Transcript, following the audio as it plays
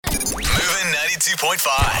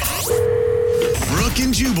92.5. Brooke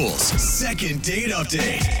and Jubal's second date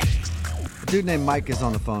update. A dude named Mike is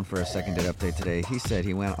on the phone for a second date update today. He said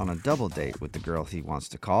he went on a double date with the girl he wants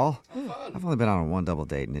to call. I've only been on one double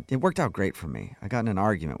date, and it worked out great for me. I got in an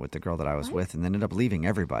argument with the girl that I was with and then ended up leaving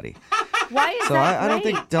everybody. Why is So that I don't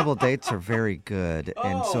great? think double dates are very good,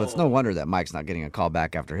 and so it's no wonder that Mike's not getting a call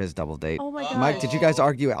back after his double date. Oh my Mike, gosh. did you guys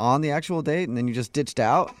argue on the actual date and then you just ditched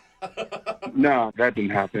out? No, that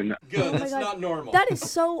didn't happen. Good, that's God. not normal. That is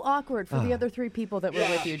so awkward for the other three people that were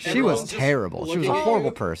with you. She Jim. was just terrible. She was a looking at horrible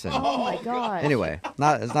you. person. Oh my god. Anyway, it's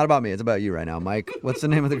not about me. It's about you right now, Mike. What's the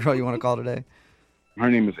name of the girl you want to call today?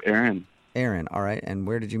 Her name is Erin. Erin. All right. And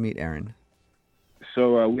where did you meet Erin?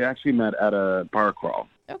 So we actually met at a bar crawl.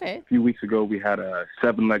 Okay. A few weeks ago, we had a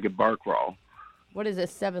 7-legged bar crawl. What is a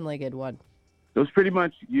 7-legged one? It was pretty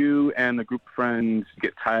much you and a group of friends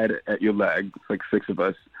get tied at your leg. It's like 6 of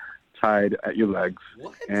us tied at your legs.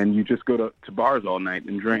 What? And you just go to bars all night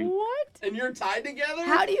and drink. What? And you're tied together?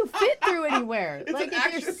 How do you fit through anywhere? It's Like an if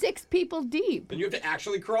action- you're 6 people deep. And you have to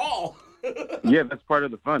actually crawl. Yeah, that's part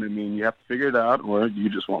of the fun. I mean, you have to figure it out or you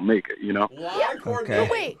just won't make it, you know? Why Okay.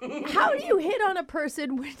 Wait, how do you hit on a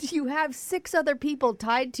person when you have 6 other people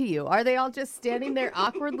tied to you? Are they all just standing there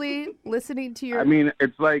awkwardly listening to your... I mean,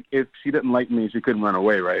 it's like if she didn't like me, she couldn't run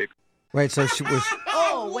away, right? Wait, so she was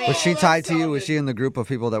Oh, wait. was she that tied to you? Was sounded- she in the group of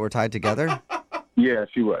people that were tied together? Yeah,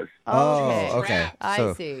 she was. Okay. okay. I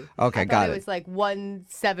So, see. okay, I got thought it. it was like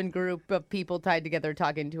 7 group of people tied together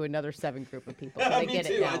talking to another 7 group of people. But I Me get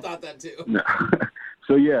too. it now. I thought that too. No.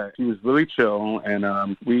 So yeah, she was really chill,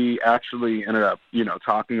 and we actually ended up,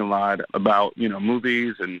 talking a lot about,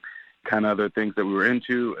 movies and kind of other things that we were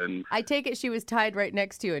into, and I take it she was tied right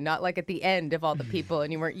next to you and not like at the end of all the people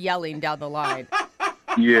and you weren't yelling down the line.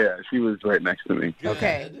 yeah, she was right next to me.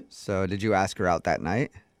 Okay. Good. So did you ask her out that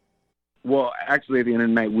night? Well, actually, at the end of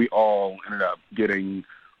the night, we all ended up getting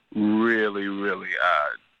really, really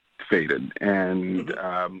faded, and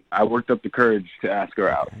I worked up the courage to ask her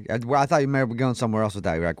out. I thought you may be going somewhere else with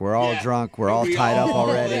that. You're like, we're all Yeah. drunk. We're all We tied up all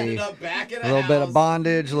already. ended up back in A little bit of house.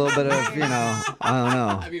 bondage, a little bit of, I don't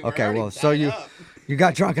know. I mean, we're Okay, already well, so tied you up. you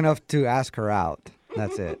got drunk enough to ask her out.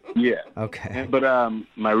 That's it. Yeah. Okay. But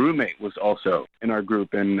my roommate was also in our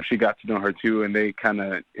group, and she got to know her too, and they kind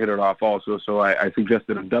of hit it off also. So I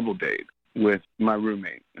suggested a double date with my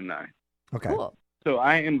roommate and I. Okay. Cool. So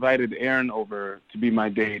I invited Erin over to be my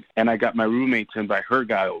date, and I got my roommate to invite her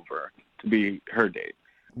guy over to be her date.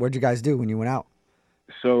 What'd you guys do when you went out?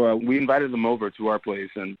 So we invited them over to our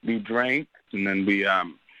place, and we drank, and then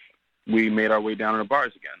we made our way down to the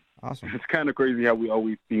bars again. Awesome. It's kind of crazy how we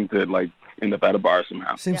always seem to end up at a bar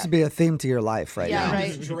somehow. Seems Yeah. to be a theme to your life right Yeah, now.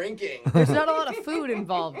 right. Just drinking. There's not a lot of food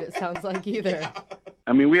involved, it sounds like, either.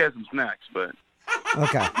 I mean, we had some snacks, but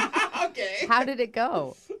Okay. Okay. How did it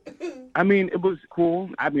go? I mean, it was cool.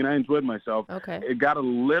 I mean, I enjoyed myself. Okay. It got a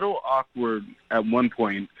little awkward at one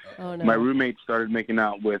point. Oh, no. My roommate started making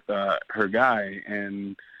out with her guy,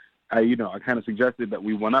 and I kind of suggested that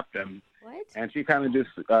we one up them, What? and she kind of just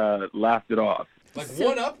laughed it off. Like,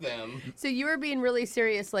 one up them. So you were being really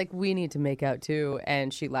serious, like, we need to make out too,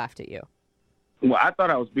 and she laughed at you. Well, I thought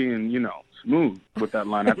I was being, smooth with that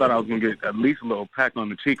line. I thought I was going to get at least a little peck on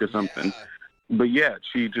the cheek or something. But yeah,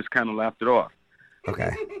 she just kind of laughed it off.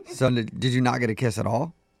 Okay. So did you not get a kiss at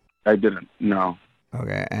all? I didn't. No.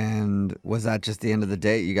 Okay. And was that just the end of the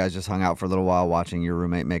date? You guys just hung out for a little while watching your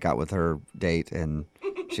roommate make out with her date and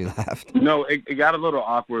she laughed? No, it got a little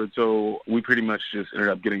awkward, so we pretty much just ended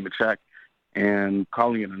up getting the check and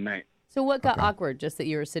calling it a night. So what got Okay. awkward? Just that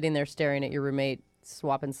you were sitting there staring at your roommate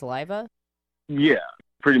swapping saliva? Yeah,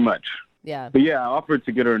 pretty much. Yeah. But yeah, I offered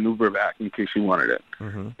to get her an Uber back in case she wanted it.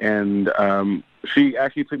 Mm-hmm. And she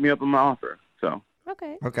actually took me up on my offer. So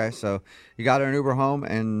Okay. Okay. So you got her an Uber home,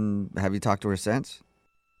 and have you talked to her since?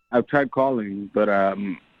 I've tried calling, but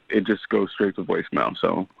it just goes straight to voicemail.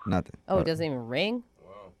 So Nothing. Oh, it doesn't even ring?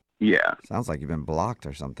 Whoa. yeah, Sounds like you've been blocked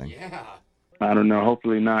or something. Yeah. I don't know.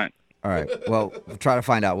 Hopefully not. All right. Well, we'll try to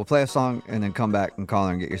find out. We'll play a song and then come back and call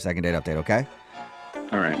her and get your second date update, okay?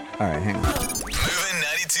 All right. All right. Hang on. Moving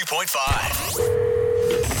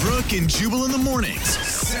 92.5. Brooke and Jubal in the mornings.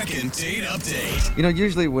 Second date update.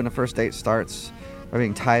 Usually when a first date starts, they're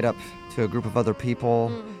being tied up to a group of other people,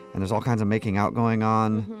 and there's all kinds of making out going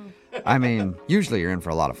on. I mean, usually you're in for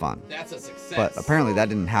a lot of fun. That's a success. But apparently that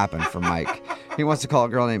didn't happen for Mike. He wants to call a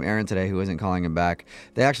girl named Erin today who isn't calling him back.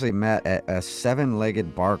 They actually met at a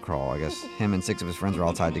 7-legged bar crawl. I guess him and 6 of his friends were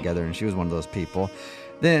all tied together, and she was one of those people.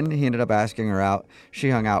 Then he ended up asking her out. She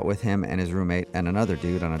hung out with him and his roommate and another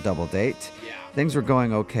dude on a double date. Yeah. Things were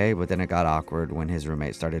going okay, but then it got awkward when his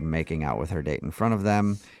roommate started making out with her date in front of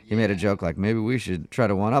them. He made a joke like, maybe we should try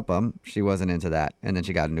to one-up him. She wasn't into that, and then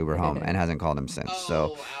she got an Uber home and hasn't called him since.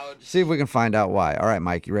 So ouch. see if we can find out why. All right,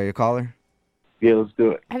 Mike, you ready to call her? Yeah, let's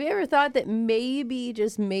do it. Have you ever thought that maybe,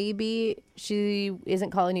 just maybe, she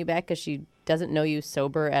isn't calling you back because she doesn't know you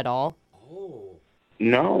sober at all? Oh.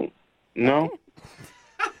 No.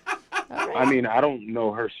 I mean, I don't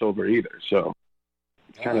know her sober either, so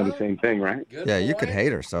it's kind of the same thing, right? Good Yeah, you point. could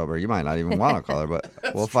hate her sober. You might not even want to call her, but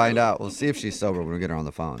we'll find out. We'll see if she's sober when we get her on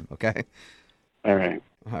the phone, okay? All right.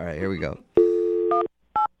 All right, here we go.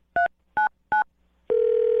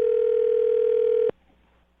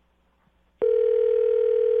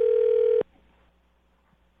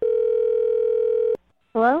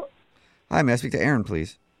 Hello, Hi, may I speak to Aaron,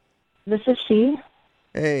 please? this is she.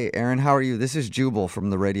 Hey, Aaron, how are you? This is Jubal from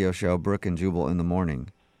the radio show Brooke and Jubal in the Morning.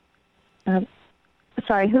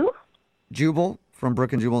 Sorry, who? Jubal from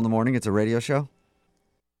Brooke and Jubal in the Morning. It's a radio show.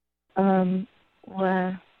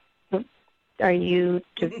 What are you?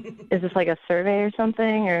 Is this like a survey or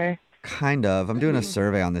something, or? Kind of. I'm doing a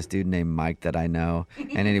survey on this dude named Mike that I know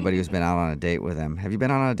and anybody who's been out on a date with him. Have you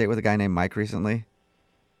been out on a date with a guy named Mike recently?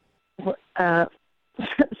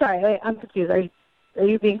 Sorry, wait, I'm confused. Are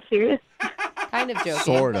you being serious? Kind of joking.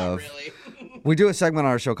 Sort Not of. really. We do a segment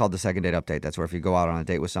on our show called the Second Date Update. That's where if you go out on a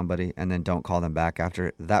date with somebody and then don't call them back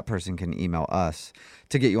after, that person can email us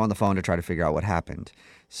to get you on the phone to try to figure out what happened.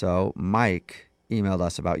 So Mike emailed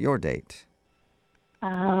us about your date.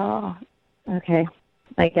 Oh, okay.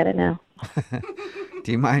 I get it now.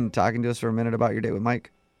 Do you mind talking to us for a minute about your date with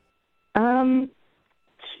Mike?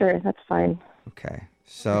 Sure, that's fine. Okay.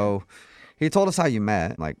 So he told us how you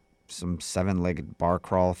met, like some 7-legged bar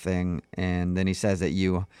crawl thing, and then he says that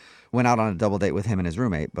you went out on a double date with him and his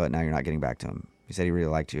roommate, but now you're not getting back to him. He said he really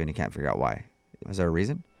liked you and he can't figure out why. Is there a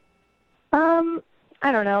reason?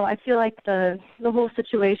 I don't know. I feel like the whole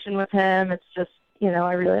situation with him, it's just,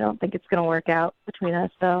 I really don't think it's going to work out between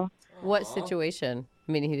us, though. What situation?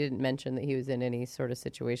 I mean, he didn't mention that he was in any sort of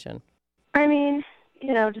situation. I mean,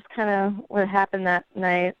 just kind of what happened that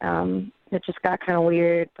night. It just got kind of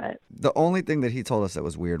weird, but The only thing that he told us that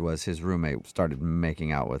was weird was his roommate started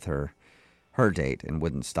making out with her date and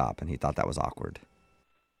wouldn't stop, and he thought that was awkward.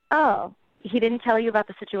 oh, he didn't tell you about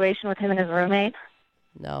the situation with him and his roommate?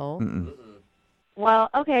 No. Mm-mm. Well,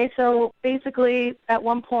 okay, so basically at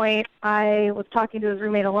one point I was talking to his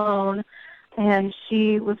roommate alone, and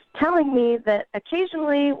she was telling me that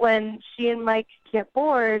occasionally when she and Mike get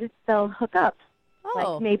bored, they'll hook up.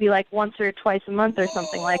 Oh, Like maybe like once or twice a month or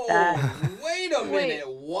something like that. Oh, wait a Wait. minute.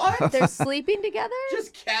 What? they're sleeping together?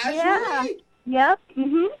 Just casually? Yeah. Yep.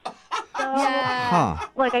 Mhm. So, Yeah. Huh.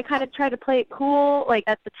 like I kind of tried to play it cool, like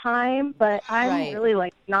at the time, but I'm Right. really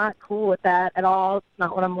like not cool with that at all. It's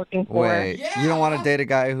not what I'm looking for. Wait, you don't want to date a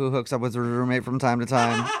guy who hooks up with his roommate from time to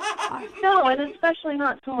time? No, and especially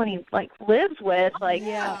not someone he like lives with. Like,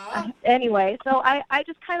 anyway, so I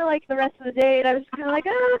just kind of like the rest of the date. I was kind of like,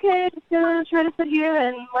 oh, okay, just gonna try to sit here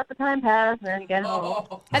and let the time pass and get home.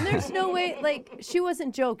 Oh. And there's no way, like, she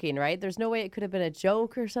wasn't joking, right? There's no way it could have been a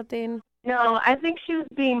joke or something. No, I think she was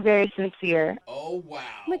being very sincere, Oh, wow.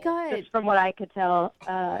 Oh my God. just from what I could tell.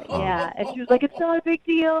 Yeah, and she was like, it's not a big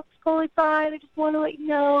deal. It's totally fine. I just want to let you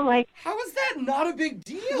know, like. How is that not a big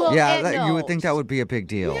deal? Well, Yeah, and you would no. think that would be a big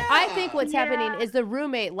deal. Yeah. I think what's Yeah. happening is the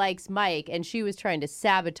roommate likes Mike, and she was trying to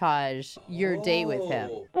sabotage your date with him.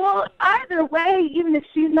 Oh. Well, either way, even if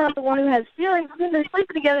she's not the one who has feelings, then they're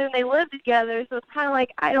sleeping together and they live together. So it's kind of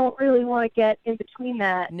like I don't really want to get in between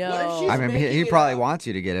that. No. What if she's I mean, he making it probably up? wants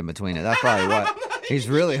you to get in between it. That's probably what he's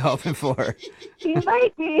really hoping for. She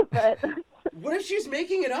might be, but What if she's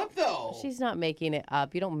making it up, though? She's not making it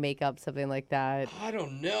up. You don't make up something like that. I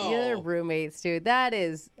don't know. You're roommates, dude. That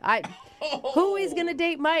is, who is gonna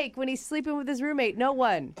date Mike when he's sleeping with his roommate? No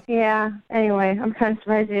one. yeah. Anyway, I'm kind of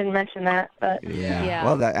surprised you didn't mention that, but Yeah. Yeah.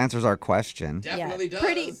 Well, that answers our question. Definitely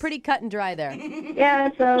does. Pretty cut and dry there. yeah.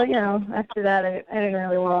 So after that, I didn't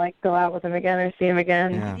really want to like go out with him again or see him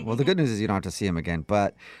again. Yeah. Well, the good news is you don't have to see him again,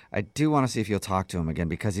 but I do want to see if you'll talk to him again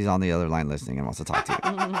because he's on the other line listening and wants to talk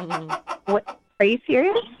to you. What? Are you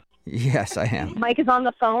serious? Yes, I am. Mike is on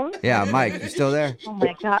the phone. Yeah, Mike, you still there? Oh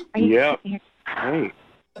my God. Are you Yeah. serious?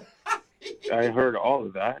 Hey, I heard all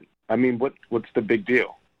of that. I mean, what's the big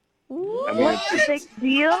deal? I mean, What's the big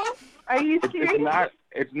deal? Are you serious?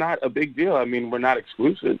 it's not a big deal. I mean, we're not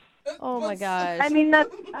exclusive. Oh my gosh. I mean,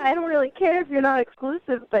 I don't really care if you're not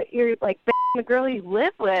exclusive, but you're like the girl you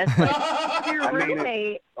live with, like your I mean,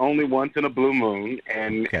 roommate. Only once in a blue moon,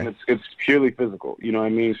 and Okay. it's purely physical. You know what I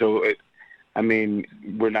mean? So I mean,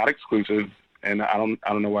 we're not exclusive, and I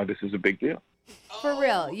don't know why this is a big deal. For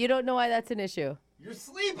real, you don't know why that's an issue. You're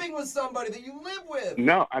sleeping with somebody that you live with.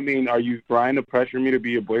 No, I mean, are you trying to pressure me to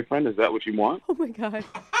be your boyfriend? Is that what you want? Oh my god.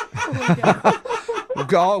 Oh my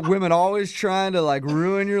god. Women always trying to like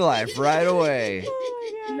ruin your life right away.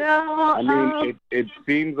 No. I mean, it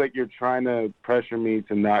seems like you're trying to pressure me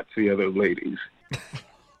to not see other ladies.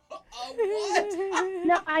 What?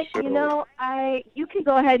 No, you can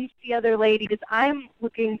go ahead and see other ladies. I'm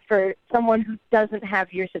looking for someone who doesn't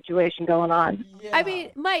have your situation going on. Yeah. I mean,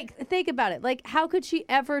 Mike, think about it. Like, how could she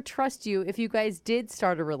ever trust you if you guys did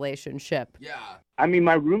start a relationship? Yeah. I mean,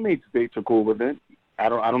 my roommates dates are cool with it. I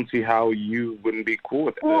don't see how you wouldn't be cool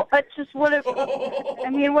with it. Well, it's just what if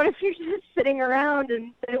you're just sitting around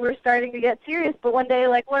and say we're starting to get serious, but one day,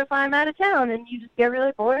 like, what if I'm out of town and you just get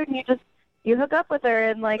really bored and you hook up with her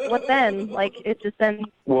and, like, what then? Like, it just then...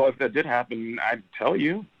 Well, if that did happen, I'd tell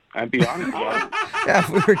you. I'd be honest about it. Yeah, if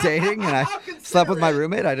we were dating and I How considerate. slept with my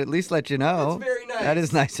roommate, I'd at least let you know. That's very nice. That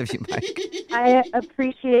is nice of you, Mike. I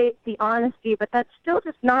appreciate the honesty, but that's still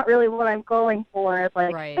just not really what I'm going for.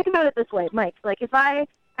 Like, Right. think about it this way, Mike. Like, if I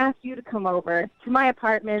asked you to come over to my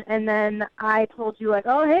apartment and then I told you, like,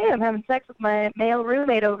 oh, hey, I'm having sex with my male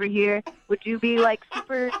roommate over here, would you be, like,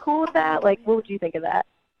 super cool with that? Like, what would you think of that?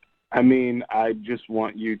 I mean, I just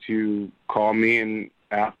want you to call me and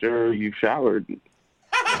after you've showered.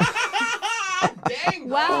 Dang,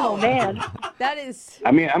 bro. Wow. Oh, man. That is...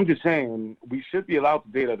 I mean, I'm just saying, we should be allowed to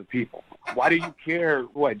date other people. Why do you care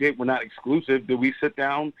who I date? We're not exclusive. Did we sit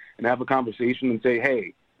down and have a conversation and say,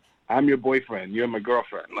 hey, I'm your boyfriend, you're my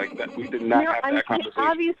girlfriend? Like that, we did not have that conversation.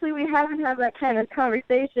 Obviously, we haven't had that kind of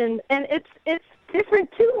conversation, and it's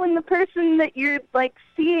different, too, when the person that you're, like,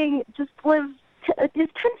 seeing just lives just 10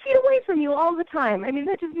 feet away from you all the time. I mean,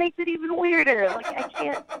 that just makes it even weirder. Like, I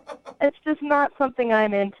can't... It's just not something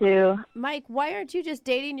I'm into. Mike, why aren't you just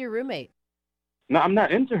dating your roommate? No, I'm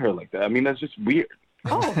not into her like that. I mean, that's just weird.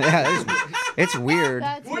 Oh, Yeah, it's weird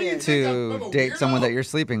that's What do you weird. think? to I'm a date someone weirdo? that you're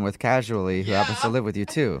sleeping with casually who happens to Yeah. live with you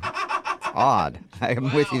too. It's odd.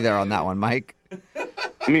 I'm with you there on that one, Mike.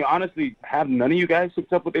 I mean, honestly, have none of you guys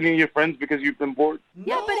hooked up with any of your friends because you've been bored?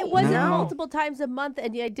 Yeah, but it wasn't No. multiple times a month,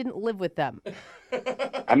 and I didn't live with them.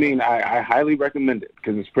 I mean, I highly recommend it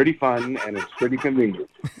because it's pretty fun and it's pretty convenient.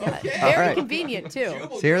 Very right. convenient, too.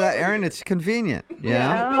 So hear that, Aaron? It's convenient.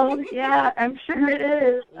 Yeah. Oh, yeah, I'm sure it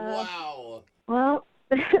is. Wow. Well,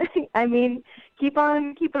 I mean, keep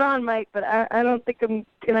it on, Mike, but I don't think I'm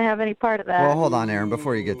going to have any part of that. Well, hold on, Aaron.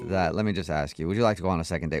 Before you get to that, let me just ask you: would you like to go on a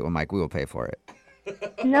second date with Mike? We will pay for it.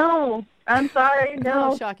 No, I'm sorry, Oh,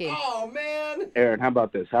 no. shocking. Oh, man. Aaron, how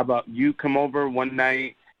about this? How about you come over one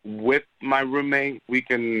night with my roommate? We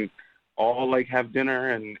can all, like, have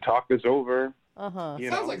dinner and talk this over. Uh-huh. You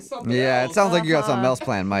Sounds know? like something Yeah, else. it sounds like you got something Uh-huh. else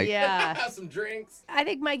planned, Mike. Yeah. Have some drinks. I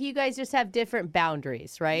think, Mike, you guys just have different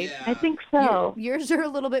boundaries, right? Yeah. I think so. Yours are a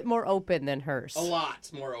little bit more open than hers. A lot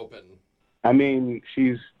more open. I mean,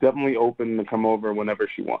 she's definitely open to come over whenever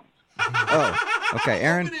she wants. Oh, okay,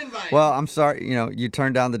 Aaron. Open invite. Well, I'm sorry. You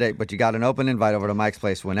turned down the date, but you got an open invite over to Mike's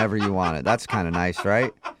place whenever you want it. That's kind of nice,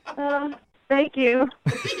 right? Thank you.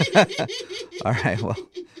 All right. Well,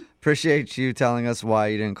 appreciate you telling us why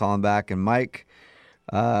you didn't call him back. And Mike,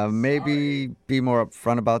 maybe be more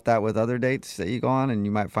upfront about that with other dates that you go on, and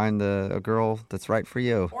you might find a girl that's right for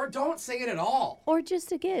you. Or don't say it at all. Or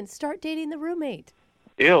just, again, start dating the roommate.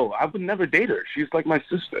 Ew, I would never date her. She's like my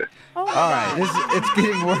sister. Oh, All right. It's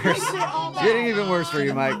getting worse. Getting even worse for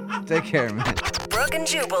you, Mike. Take care, man. Brooke and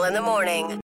Jubal in the morning.